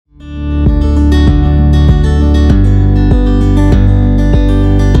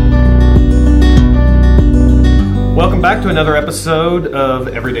back to another episode of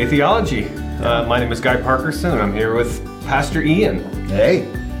Everyday Theology. My name is Guy Parkerson, and I'm here with Pastor Ian. Hey,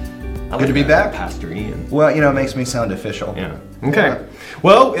 good to be back. Pastor Ian. Well, it makes me sound official. Yeah. Okay. Yeah.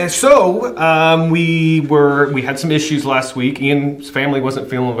 Well, so we had some issues last week. Ian's family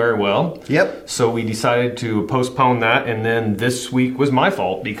wasn't feeling very well. Yep. So we decided to postpone that, and then this week was my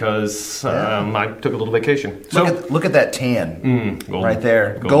fault because I took a little vacation. So look at that tan right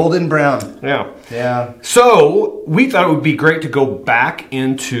there, golden brown. Yeah. Yeah. So we thought it would be great to go back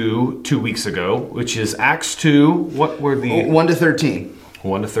into 2 weeks ago, which is Acts 2. What were the 1 to 13?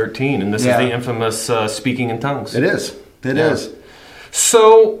 1 to 13, and this is the infamous speaking in tongues. It is. It is.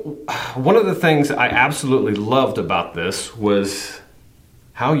 So, one of the things I absolutely loved about this was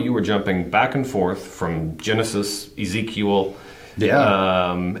how you were jumping back and forth from Genesis, Ezekiel,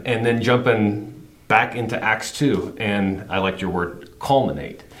 and then jumping back into Acts 2. And I liked your word,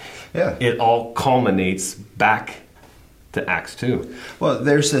 culminate. Yeah. It all culminates back to Acts 2. Well,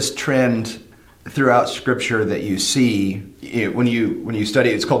 there's this trend throughout Scripture that you see when you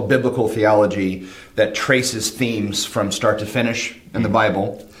study. It's called biblical theology, that traces themes from start to finish in the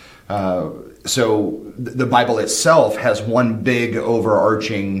Bible. So the Bible itself has one big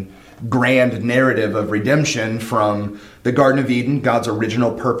overarching grand narrative of redemption from the Garden of Eden, God's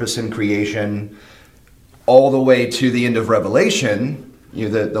original purpose in creation, all the way to the end of Revelation.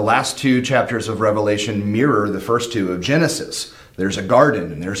 The last two chapters of Revelation mirror the first two of Genesis. There's a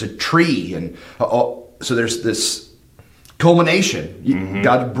garden and there's a tree, and so there's this culmination. Mm-hmm.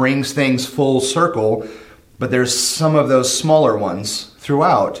 God brings things full circle, but there's some of those smaller ones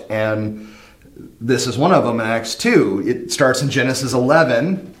throughout, and this is one of them in Acts 2. It starts in Genesis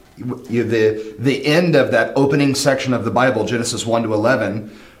 11. The end of that opening section of the Bible, Genesis 1 to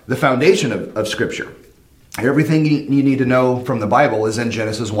 11, the foundation of Scripture. Everything you need to know from the Bible is in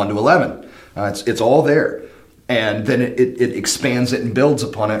Genesis 1 to 11. It's all there. And then it expands it and builds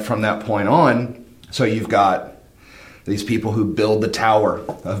upon it from that point on. So you've got these people who build the Tower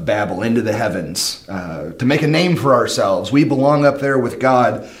of Babel into the heavens to make a name for ourselves. We belong up there with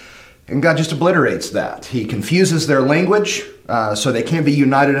God. And God just obliterates that. He confuses their language so they can't be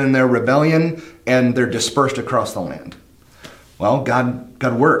united in their rebellion, and they're dispersed across the land. Well,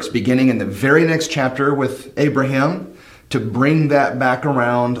 God works, beginning in the very next chapter with Abraham, to bring that back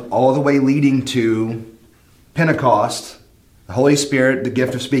around, all the way leading to Pentecost, the Holy Spirit, the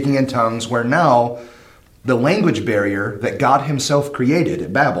gift of speaking in tongues, where now the language barrier that God himself created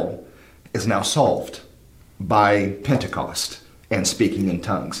at Babel is now solved by Pentecost and speaking in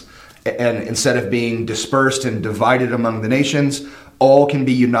tongues. And instead of being dispersed and divided among the nations, all can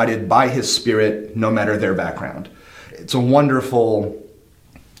be united by his Spirit, no matter their background. It's a wonderful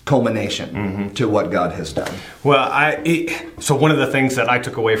culmination to what God has done. Well, so one of the things that I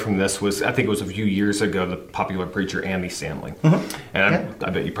took away from this was, I think it was a few years ago, the popular preacher Andy Stanley. Mm-hmm. And I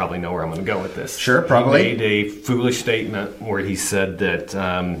bet you probably know where I'm going to go with this. Sure, probably. He made a foolish statement where he said that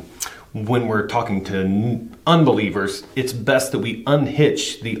when we're talking to unbelievers, it's best that we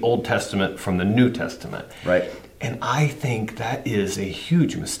unhitch the Old Testament from the New Testament. Right. And I think that is a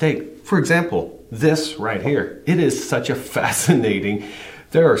huge mistake. For example, this right here. It is such a fascinating...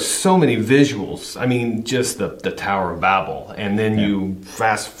 There are so many visuals. I mean, just the Tower of Babel. And then you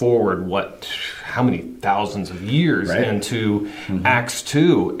fast forward, how many thousands of years into Acts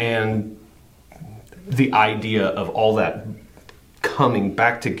 2. And the idea of all that coming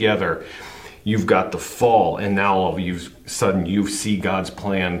back together. You've got the fall, and now all of a sudden you see God's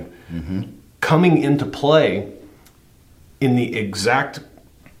plan coming into play in the exact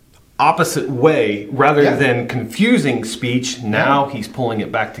opposite way, rather than confusing speech. Now he's pulling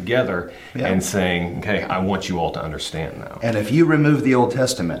it back together and saying, okay, I want you all to understand now. And if you remove the Old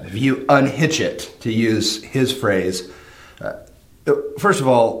Testament, if you unhitch it, to use his phrase, first of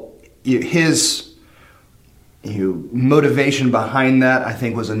all, his motivation behind that, I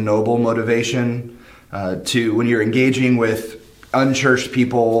think, was a noble motivation. When you're engaging with unchurched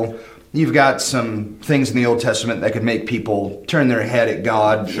people, you've got some things in the Old Testament that could make people turn their head at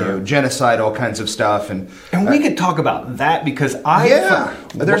God, genocide, all kinds of stuff. And we could talk about that because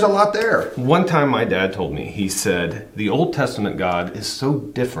there's a lot there. One time my dad told me, he said, the Old Testament God is so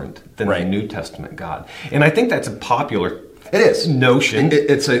different than the New Testament God. And I think that's a popular notion.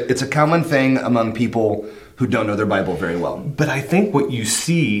 It's a common thing among people who don't know their Bible very well. But I think what you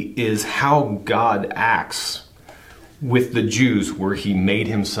see is how God acts with the Jews, where he made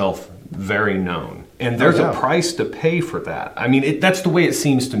himself very known. And there's a price to pay for that. I mean, that's the way it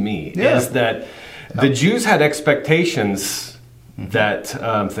seems to me, is that the Jews had expectations that,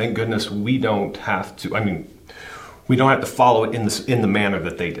 thank goodness, we don't have to, we don't have to follow it in the manner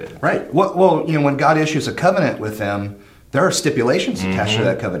that they did. Right. Well, when God issues a covenant with them, There are stipulations attached to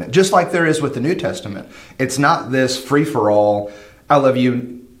that covenant, just like there is with the New Testament. It's not this free-for-all, I love you,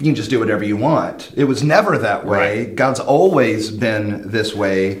 you can just do whatever you want. It was never that way. Right. God's always been this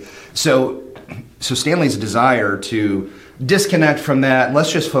way. So Stanley's desire to disconnect from that,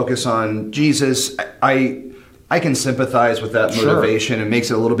 let's just focus on Jesus, I can sympathize with that motivation. Sure. It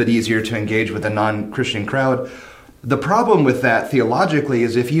makes it a little bit easier to engage with a non-Christian crowd. The problem with that theologically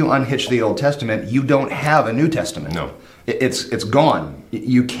is if you unhitch the Old Testament, you don't have a New Testament. No. It's gone.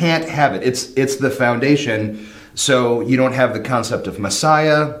 You can't have it. It's the foundation. So you don't have the concept of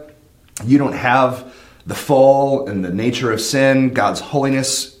Messiah. You don't have the fall and the nature of sin, God's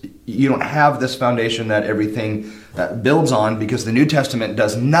holiness. You don't have this foundation that everything builds on, because the New Testament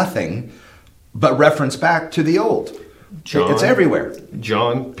does nothing but reference back to the Old. John, it's everywhere.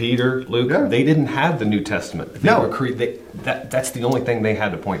 John, Peter, Luke, they didn't have the New Testament. That's the only thing they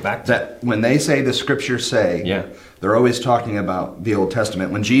had to point back to. That when they say the Scriptures say, they're always talking about the Old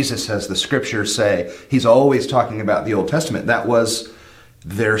Testament. When Jesus says the Scriptures say, he's always talking about the Old Testament. That was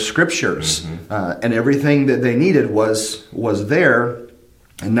their Scriptures. And everything that they needed was there,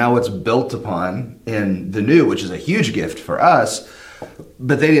 and now it's built upon in the New, which is a huge gift for us.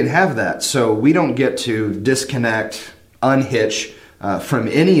 But they didn't have that, so we don't get to disconnect, unhitch from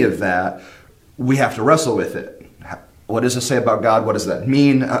any of that. We have to wrestle with it. What does it say about God? What does that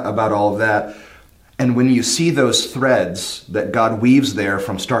mean about all of that? And when you see those threads that God weaves there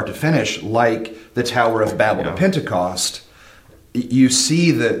from start to finish, like the Tower of Babel to Pentecost, you see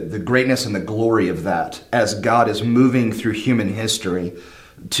the greatness and the glory of that as God is moving through human history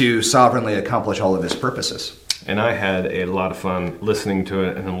to sovereignly accomplish all of his purposes. And I had a lot of fun listening to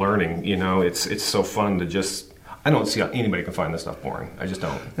it and learning. You know, it's so fun to just... I don't see how anybody can find this stuff boring. I just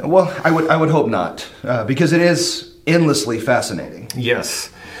don't. Well, I would hope not, because it is endlessly fascinating.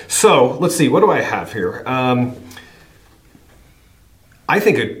 Yes. So, let's see. What do I have here? I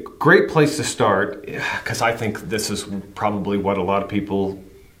think a great place to start, because I think this is probably what a lot of people,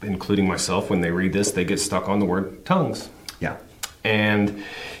 including myself, when they read this, they get stuck on the word tongues. Yeah. And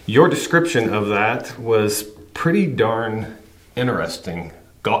your description of that was pretty darn interesting.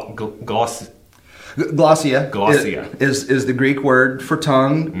 Glossia is the Greek word for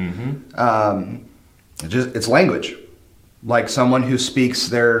tongue. It's language, like someone who speaks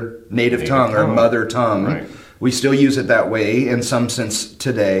their native tongue or mother tongue. Right. We still use it that way in some sense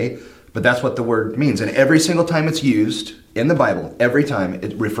today, but that's what the word means. And every single time it's used in the Bible, every time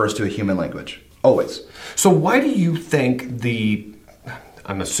it refers to a human language, always. So why do you think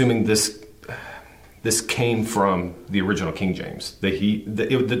I'm assuming this came from the original King James.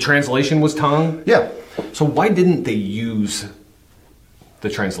 The translation was tongue? Yeah. So why didn't they use the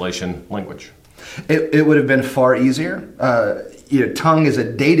translation language? It would have been far easier. Tongue is a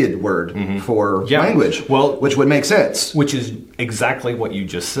dated word for language, which would make sense. Which is exactly what you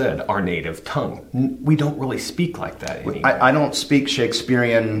just said, our native tongue. We don't really speak like that anymore. I don't speak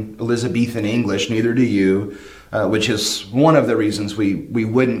Shakespearean Elizabethan English, neither do you. Which is one of the reasons we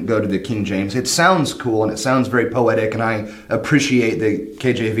wouldn't go to the King James. It sounds cool and it sounds very poetic, and I appreciate the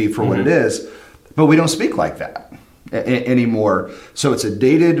KJV for what it is, but we don't speak like that anymore. So it's a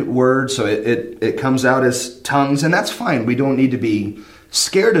dated word, so it comes out as tongues, and that's fine. We don't need to be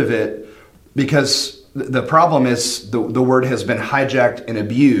scared of it, because the problem is the word has been hijacked and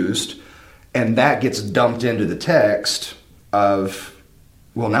abused, and that gets dumped into the text of,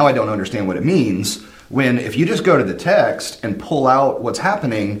 well, now I don't understand what it means. When if you just go to the text and pull out what's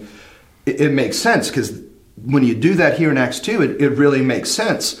happening, it makes sense, because when you do that here in Acts 2, it really makes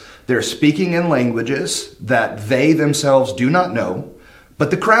sense. They're speaking in languages that they themselves do not know, but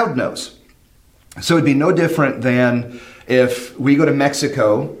the crowd knows. So it'd be no different than if we go to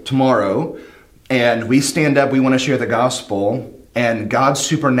Mexico tomorrow and we stand up, we want to share the gospel, and God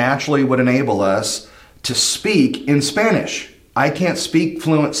supernaturally would enable us to speak in Spanish. I can't speak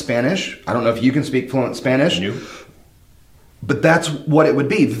fluent Spanish. I don't know if you can speak fluent Spanish. No. But that's what it would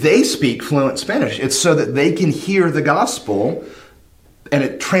be. They speak fluent Spanish. It's so that they can hear the gospel, and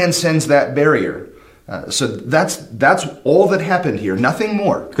it transcends that barrier. So that's all that happened here. Nothing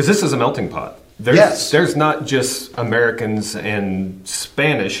more. Because this is a melting pot. There's not just Americans and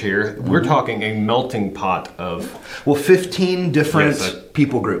Spanish here. We're talking a melting pot of... 15 different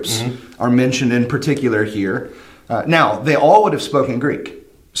people groups are mentioned in particular here. Now, they all would have spoken Greek.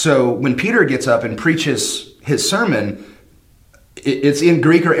 So when Peter gets up and preaches his sermon, it's in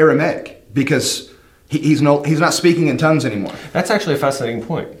Greek or Aramaic, because he's not speaking in tongues anymore. That's actually a fascinating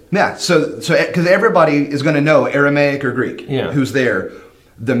point. Yeah, so because everybody is going to know Aramaic or Greek who's there.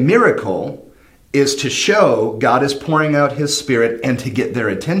 The miracle is to show God is pouring out his Spirit and to get their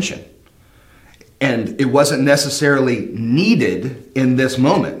attention. And it wasn't necessarily needed in this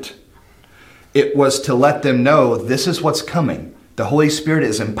moment. It was to let them know this is what's coming. The Holy Spirit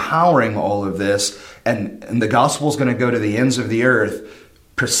is empowering all of this, and the gospel is going to go to the ends of the earth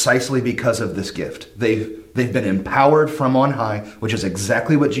precisely because of this gift. They've been empowered from on high, which is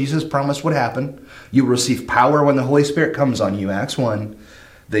exactly what Jesus promised would happen. You will receive power when the Holy Spirit comes on you, Acts 1.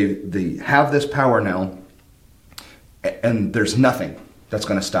 They have this power now, and there's nothing that's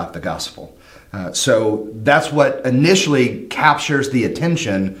going to stop the gospel. So that's what initially captures the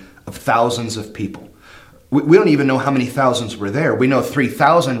attention of thousands of people. We don't even know how many thousands were there. We know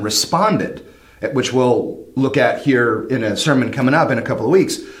 3,000 responded, which we'll look at here in a sermon coming up in a couple of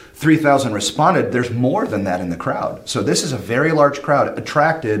weeks. 3,000 responded. There's more than that in the crowd. So this is a very large crowd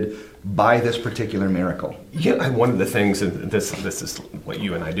attracted by this particular miracle. Yeah, one of the things, and this is what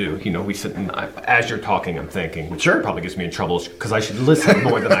you and I do, we sit and as you're talking, I'm thinking, which Sure. probably gets me in trouble because I should listen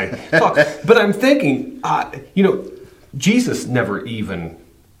more than I talk. But I'm thinking, Jesus never even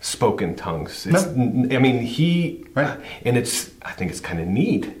spoke in tongues. No. I mean, he, Right. and I think it's kind of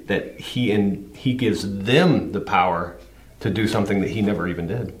neat that he gives them the power to do something that he never even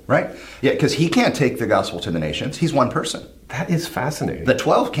did. Right? Yeah, because he can't take the gospel to the nations. He's one person. That is fascinating. The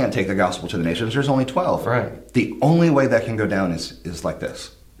 12 can't take the gospel to the nations. There's only 12. Right. The only way that can go down is like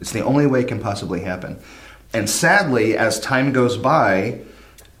this. It's the only way it can possibly happen. And sadly, as time goes by,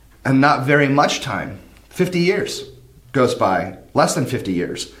 and not very much time, 50 years goes by, less than 50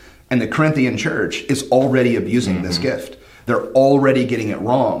 years, and the Corinthian church is already abusing this gift. They're already getting it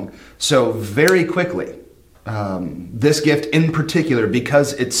wrong. So very quickly, this gift in particular,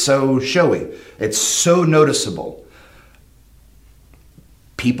 because it's so showy, it's so noticeable,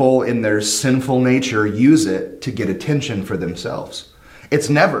 people in their sinful nature use it to get attention for themselves.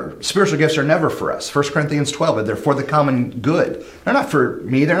 Spiritual gifts are never for us. 1 Corinthians 12, they're for the common good. They're not for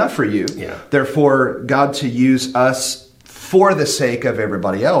me, they're not for you. Yeah. They're for God to use us for the sake of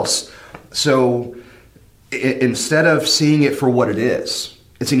everybody else. So instead of seeing it for what it is,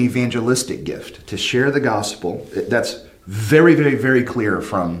 it's an evangelistic gift to share the gospel. That's very, very, very clear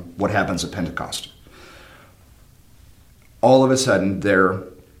from what happens at Pentecost. All of a sudden, they're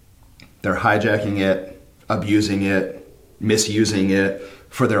hijacking it, abusing it, misusing it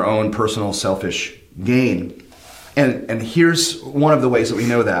for their own personal selfish gain. And here's one of the ways that we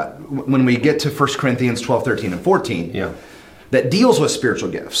know that. When we get to 1 Corinthians 12, 13, and 14, that deals with spiritual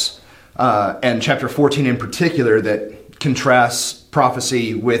gifts, and chapter 14 in particular that contrasts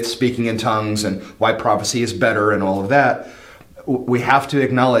prophecy with speaking in tongues and why prophecy is better and all of that, we have to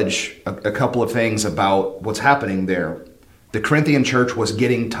acknowledge a couple of things about what's happening there. The Corinthian church was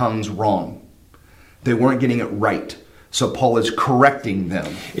getting tongues wrong. They weren't getting it right. So Paul is correcting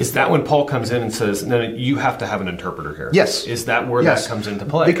them. Is that when Paul comes in and says, no, you have to have an interpreter here? Yes. Is that where that comes into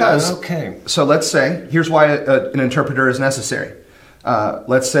play? Because, okay. So let's say, here's why an interpreter is necessary.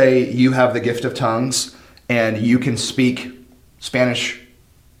 Let's say you have the gift of tongues and you can speak Spanish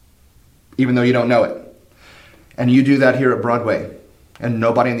even though you don't know it. And you do that here at Broadway and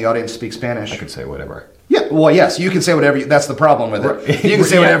nobody in the audience speaks Spanish. I could say whatever. Yeah, well, yes, you can say whatever. That's the problem with it. Right. You can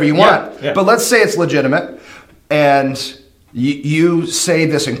say whatever you want. Yeah. But let's say it's legitimate. And you say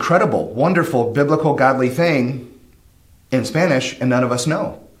this incredible, wonderful, biblical, godly thing in Spanish, and none of us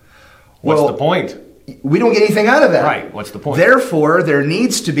know. What's the point? We don't get anything out of that. Right. What's the point? Therefore, there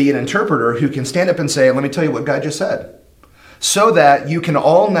needs to be an interpreter who can stand up and say, let me tell you what God just said. So that you can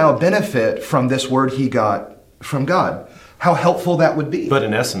all now benefit from this word he got from God. How helpful that would be. But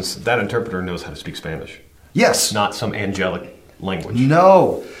in essence, that interpreter knows how to speak Spanish. Yes. Not some angelic language.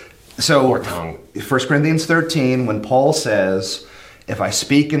 No. So, Or tongue. 1 Corinthians 13, when Paul says, if I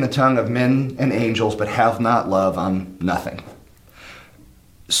speak in the tongue of men and angels but have not love, I'm nothing.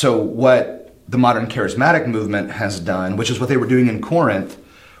 So what the modern charismatic movement has done, which is what they were doing in Corinth,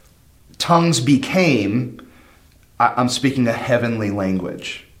 tongues became, I'm speaking a heavenly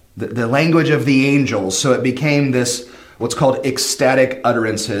language, the language of the angels. So it became this, what's called ecstatic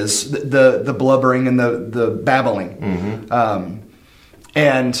utterances, the blubbering and the babbling. Mm-hmm.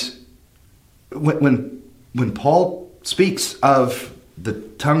 And when Paul speaks of the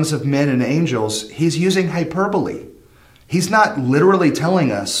tongues of men and angels, he's using hyperbole. He's not literally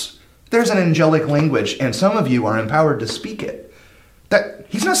telling us there's an angelic language and some of you are empowered to speak it.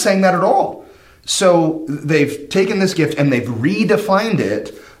 He's not saying that at all. So they've taken this gift and they've redefined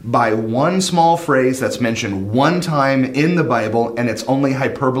it by one small phrase that's mentioned one time in the Bible, and it's only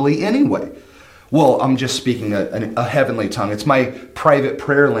hyperbole anyway. Well, I'm just speaking a heavenly tongue. It's my private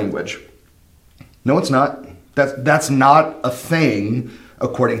prayer language. No, it's not. That's not a thing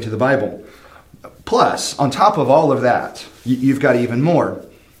according to the Bible. Plus, on top of all of that, you've got even more.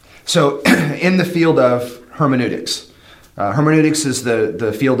 So in the field of hermeneutics, hermeneutics is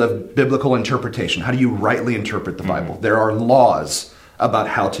the field of biblical interpretation. How do you rightly interpret the Bible? There are laws about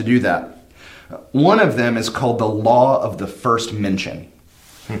how to do that. One of them is called the law of the first mention.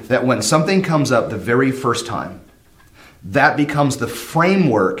 That when something comes up the very first time, that becomes the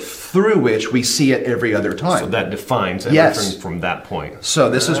framework through which we see it every other time. So that defines everything from that point. So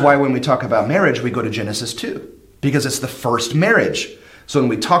this is why when we talk about marriage, we go to Genesis 2, because it's the first marriage. So when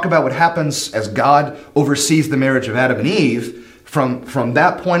we talk about what happens as God oversees the marriage of Adam and Eve, from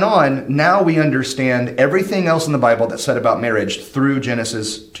that point on, now we understand everything else in the Bible that's said about marriage through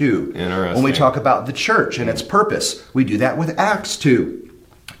Genesis 2. Interesting. When we talk about the church and its purpose, we do that with Acts 2.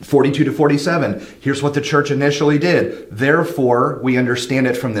 42 to 47, here's what the church initially did. Therefore, we understand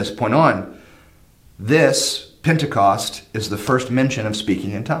it from this point on. This, Pentecost, is the first mention of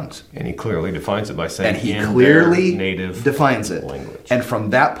speaking in tongues. And he clearly defines it by saying, and he clearly native defines it. Language. And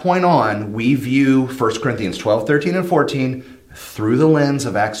from that point on, we view 1 Corinthians 12, 13, and 14 through the lens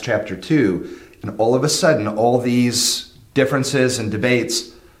of Acts chapter 2. And all of a sudden, all these differences and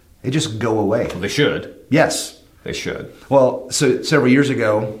debates, they just go away. Well, they should. Yes. They should. Well, so several years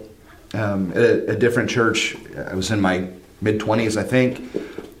ago, at a different church, I was in my mid-20s, I think,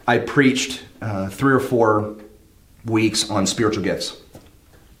 I preached 3 or 4 weeks on spiritual gifts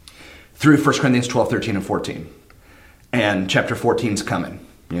through 1 Corinthians 12, 13, and 14. And chapter 14 is coming.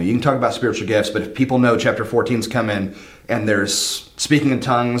 You can talk about spiritual gifts, but if people know chapter 14 is coming and there's speaking in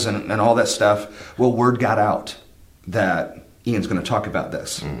tongues and all that stuff, well, word got out that Ian's going to talk about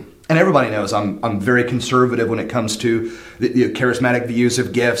this. And everybody knows I'm very conservative when it comes to the charismatic views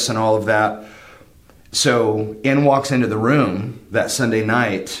of gifts and all of that. So Ian walks into the room that Sunday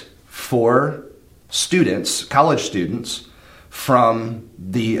night 4 students, college students, from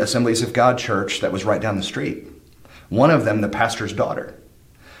the Assemblies of God church that was right down the street. One of them, the pastor's daughter,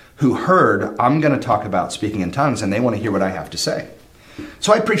 who heard, I'm going to talk about speaking in tongues, and they want to hear what I have to say.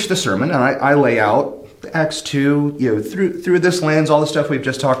 So I preach the sermon, and I lay out Acts 2, through this lens, all the stuff we've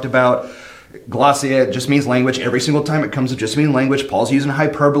just talked about. Glossia just means language. Every single time it comes, it just means language. Paul's using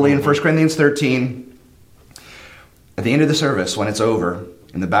hyperbole in 1 Corinthians 13. At the end of the service, when it's over,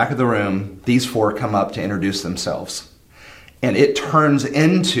 in the back of the room, these 4 come up to introduce themselves. And it turns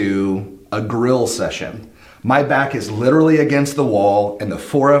into a grill session. My back is literally against the wall, and the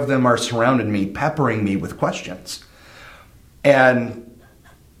 4 of them are surrounding me, peppering me with questions. And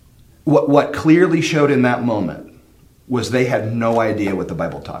what clearly showed in that moment was they had no idea what the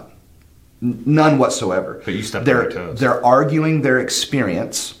Bible taught. None whatsoever. But you stepped on their toes. They're arguing their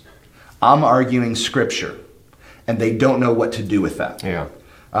experience. I'm arguing Scripture. And they don't know what to do with that. Yeah.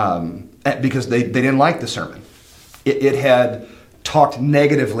 Because they didn't like the sermon. It had talked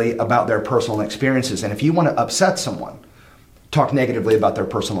negatively about their personal experiences. And if you want to upset someone, talk negatively about their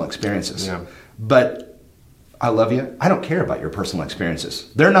personal experiences. Yeah. But I love you. I don't care about your personal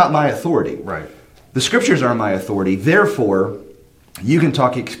experiences. They're not my authority. Right. The Scriptures are my authority. Therefore, you can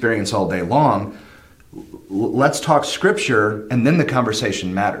talk experience all day long. Let's talk Scripture, and then the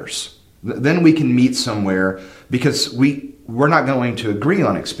conversation matters. Then we can meet somewhere, because we're not going to agree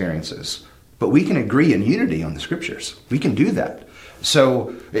on experiences, but we can agree in unity on the Scriptures. We can do that.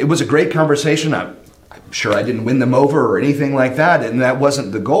 So it was a great conversation. I'm sure I didn't win them over or anything like that, and that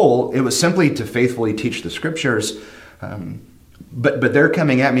wasn't the goal. It was simply to faithfully teach the Scriptures. But they're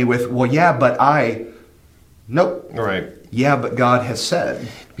coming at me with, well, yeah, but nope. Right. Yeah, but God has said.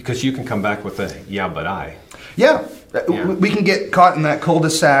 Because you can come back with a, yeah, but I. Yeah. We can get caught in that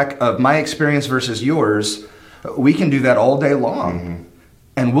cul-de-sac of my experience versus yours. We can do that all day long,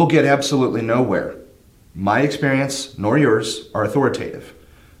 and we'll get absolutely nowhere. My experience nor yours are authoritative.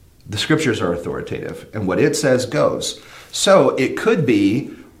 The Scriptures are authoritative, and what it says goes. So it could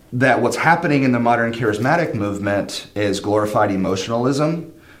be that what's happening in the modern charismatic movement is glorified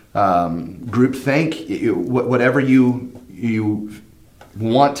emotionalism, groupthink, whatever you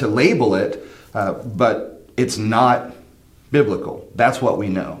want to label it, but it's not biblical. That's what we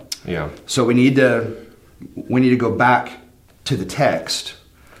know. Yeah. So we need to go back to the text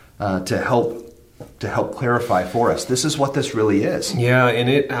to help clarify for us. This is what this really is. Yeah,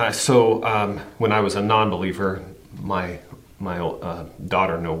 and when I was a non-believer, my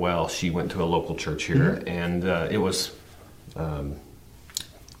daughter Noelle, she went to a local church here, and it was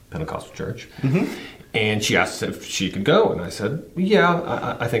Pentecostal church, and she asked if she could go, and I said,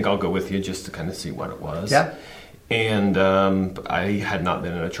 yeah, I think I'll go with you just to kind of see what it was. Yeah. And I had not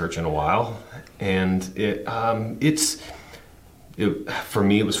been in a church in a while, and for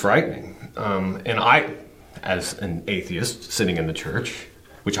me, it was frightening. And I, as an atheist sitting in the church,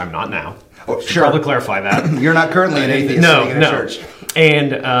 which I'm not now. Oh, Should sure. probably clarify that. You're not currently an atheist sitting in a church.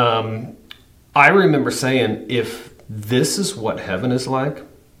 And I remember saying, if this is what heaven is like,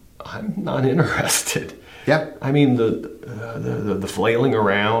 I'm not interested. Yeah. I mean, the flailing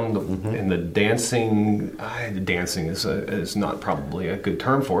around and the dancing. Dancing is not probably a good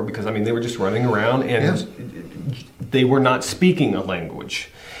term for it, because I mean they were just running around and they were not speaking a language.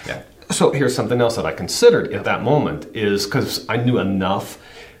 Yeah. So here's something else that I considered at that moment, is because I knew enough.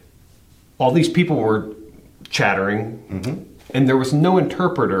 All these people were chattering, and there was no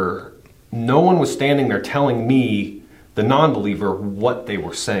interpreter. No one was standing there telling me, the non-believer, what they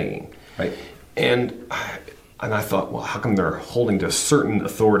were saying. Right. And I thought, well, how come they're holding to a certain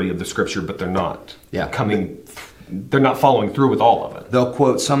authority of the Scripture, but they're not they're not following through with all of it? They'll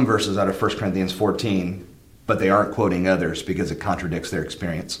quote some verses out of 1 Corinthians 14, but they aren't quoting others because it contradicts their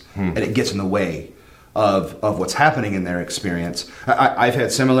experience. And it gets in the way of what's happening in their experience. I've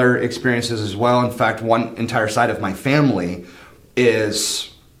had similar experiences as well. In fact, one entire side of my family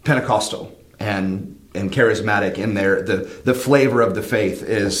is Pentecostal and charismatic in there. The flavor of the faith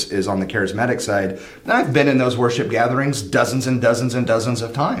is on the charismatic side. And I've been in those worship gatherings dozens and dozens and dozens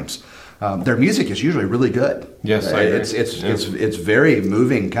of times. Their music is usually really good. Yes, I agree. It's very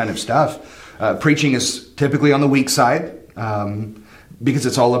moving kind of stuff. Preaching is typically on the weak side because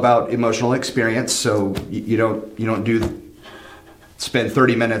it's all about emotional experience. So you don't spend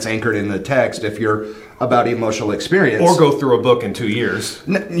 30 minutes anchored in the text if you're about emotional experience, or go through a book in 2 years.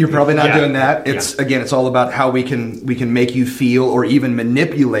 You're probably not doing that. It's all about how we can make you feel, or even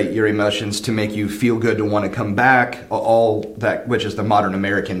manipulate your emotions to make you feel good to want to come back. All that, which is the modern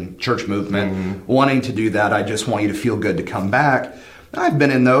American church movement, wanting to do that. I just want you to feel good to come back. I've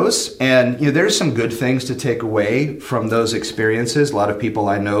been in those, and there's some good things to take away from those experiences. A lot of people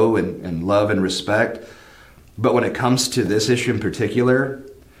I know and love and respect. But when it comes to this issue in particular,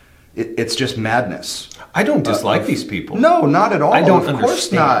 it's just madness. I don't dislike these people. No, not at all. I don't Of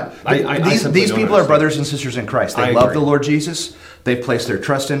course not. understand. These people are brothers and sisters in Christ. They I love agree. the Lord Jesus. They've placed their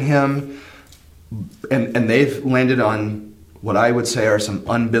trust in Him. And they've landed on what I would say are some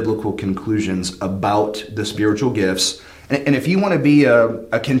unbiblical conclusions about the spiritual gifts. And if you want to be a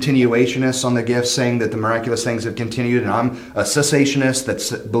continuationist on the gifts, saying that the miraculous things have continued, and I'm a cessationist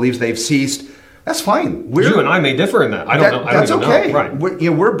that believes they've ceased, that's fine. You and I may differ in that. I don't know. I don't That's even okay. know.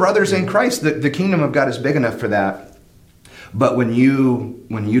 Right. We're brothers in Christ. The kingdom of God is big enough for that. But when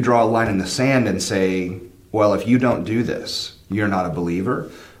you draw a line in the sand and say, well, if you don't do this, you're not a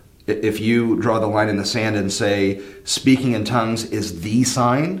believer. If you draw the line in the sand and say, speaking in tongues is the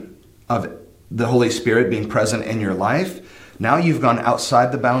sign of the Holy Spirit being present in your life, now you've gone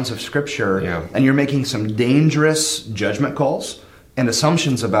outside the bounds of Scripture, and you're making some dangerous judgment calls and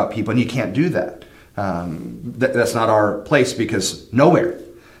assumptions about people, and you can't do that. That's not our place, because nowhere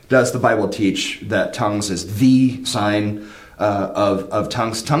does the Bible teach that tongues is the sign of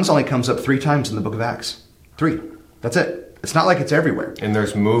tongues. Tongues only comes up 3 times in the book of Acts. 3. That's it. It's not like it's everywhere. And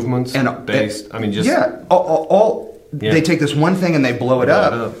there's movements based. They take this one thing and they blow it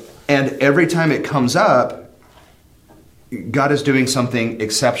up. And every time it comes up, God is doing something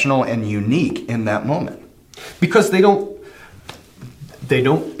exceptional and unique in that moment. Because they don't,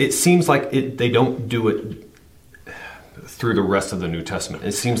 it seems like they don't do it through the rest of the New Testament.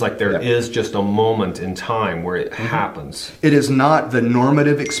 It seems like there is just a moment in time where it happens. It is not the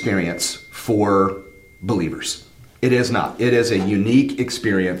normative experience for believers. It is not. It is a unique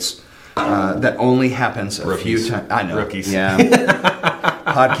experience that only happens a few times. I know. Rookies. Yeah.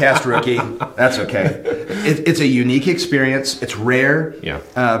 Podcast rookie. That's okay. It's a unique experience. It's rare. Yeah.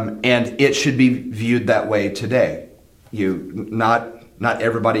 And it should be viewed that way today. Not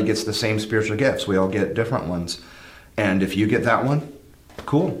everybody gets the same spiritual gifts. We all get different ones. And if you get that one,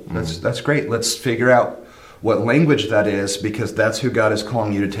 cool. That's great. Let's figure out what language that is, because that's who God is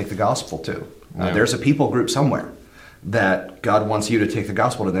calling you to take the gospel to. There's a people group somewhere that God wants you to take the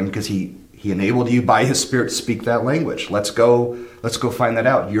gospel to them, because He enabled you by His Spirit to speak that language. Let's go find that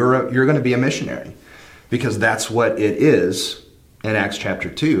out. You're going to be a missionary, because that's what it is in Acts chapter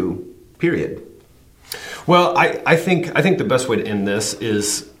 2, period. Well, I think the best way to end this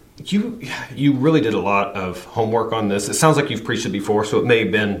is you really did a lot of homework on this. It sounds like you've preached it before, so it may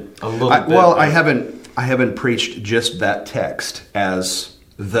have been a little bit. Well, I haven't preached just that text as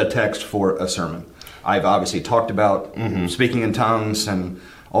the text for a sermon. I've obviously talked about speaking in tongues and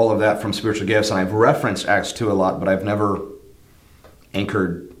all of that from spiritual gifts, and I've referenced Acts 2 a lot, but I've never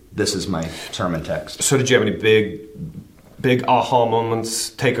anchored this as my sermon text. So did you have any big aha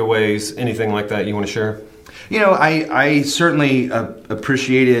moments, takeaways, anything like that you want to share? I certainly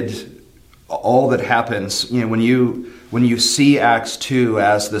appreciated all that happens, when you see Acts 2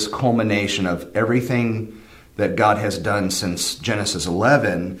 as this culmination of everything that God has done since Genesis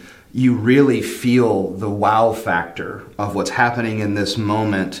 11, you really feel the wow factor of what's happening in this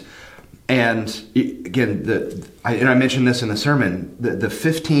moment. And again, I mentioned this in the sermon, the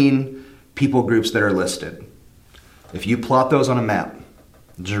 15 people groups that are listed. If you plot those on a map,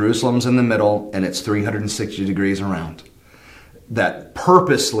 Jerusalem's in the middle and it's 360 degrees around. That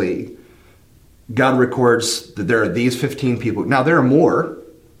purposely God records that there are these 15 people. Now there are more,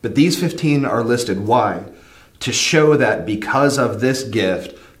 but these 15 are listed. Why? To show that because of this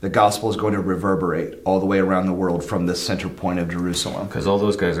gift, the gospel is going to reverberate all the way around the world from the center point of Jerusalem. Because all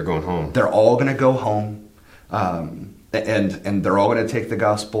those guys are going home. They're all going to go home, and they're all going to take the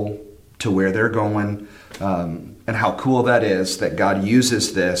gospel to where they're going. And how cool that is that God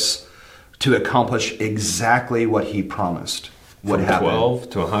uses this to accomplish exactly what He promised would From happen. 12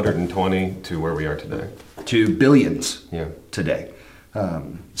 to 120 to where we are today. To billions Yeah. today.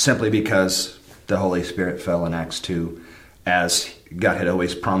 Simply because the Holy Spirit fell in Acts 2 as God had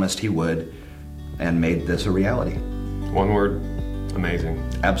always promised He would, and made this a reality. One word, amazing.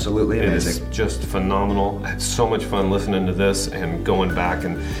 Absolutely amazing. It is just phenomenal. I had so much fun listening to this and going back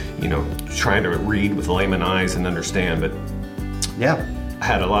and, trying to read with layman eyes and understand. But Yeah. I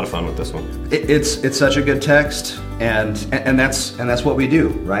had a lot of fun with this one. It's such a good text, and that's what we do,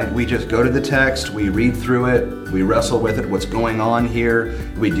 right? We just go to the text, we read through it, we wrestle with it, what's going on here.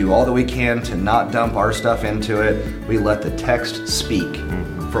 We do all that we can to not dump our stuff into it. We let the text speak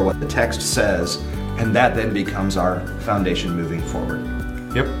for what the text says, and that then becomes our foundation moving forward.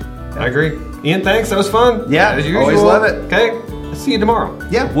 Yep, I agree. Ian, thanks. That was fun. Yeah, as usual. always love it. Okay, I'll see you tomorrow.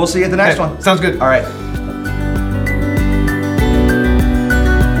 Yeah, we'll see you at the next Okay, one. sounds good. All right.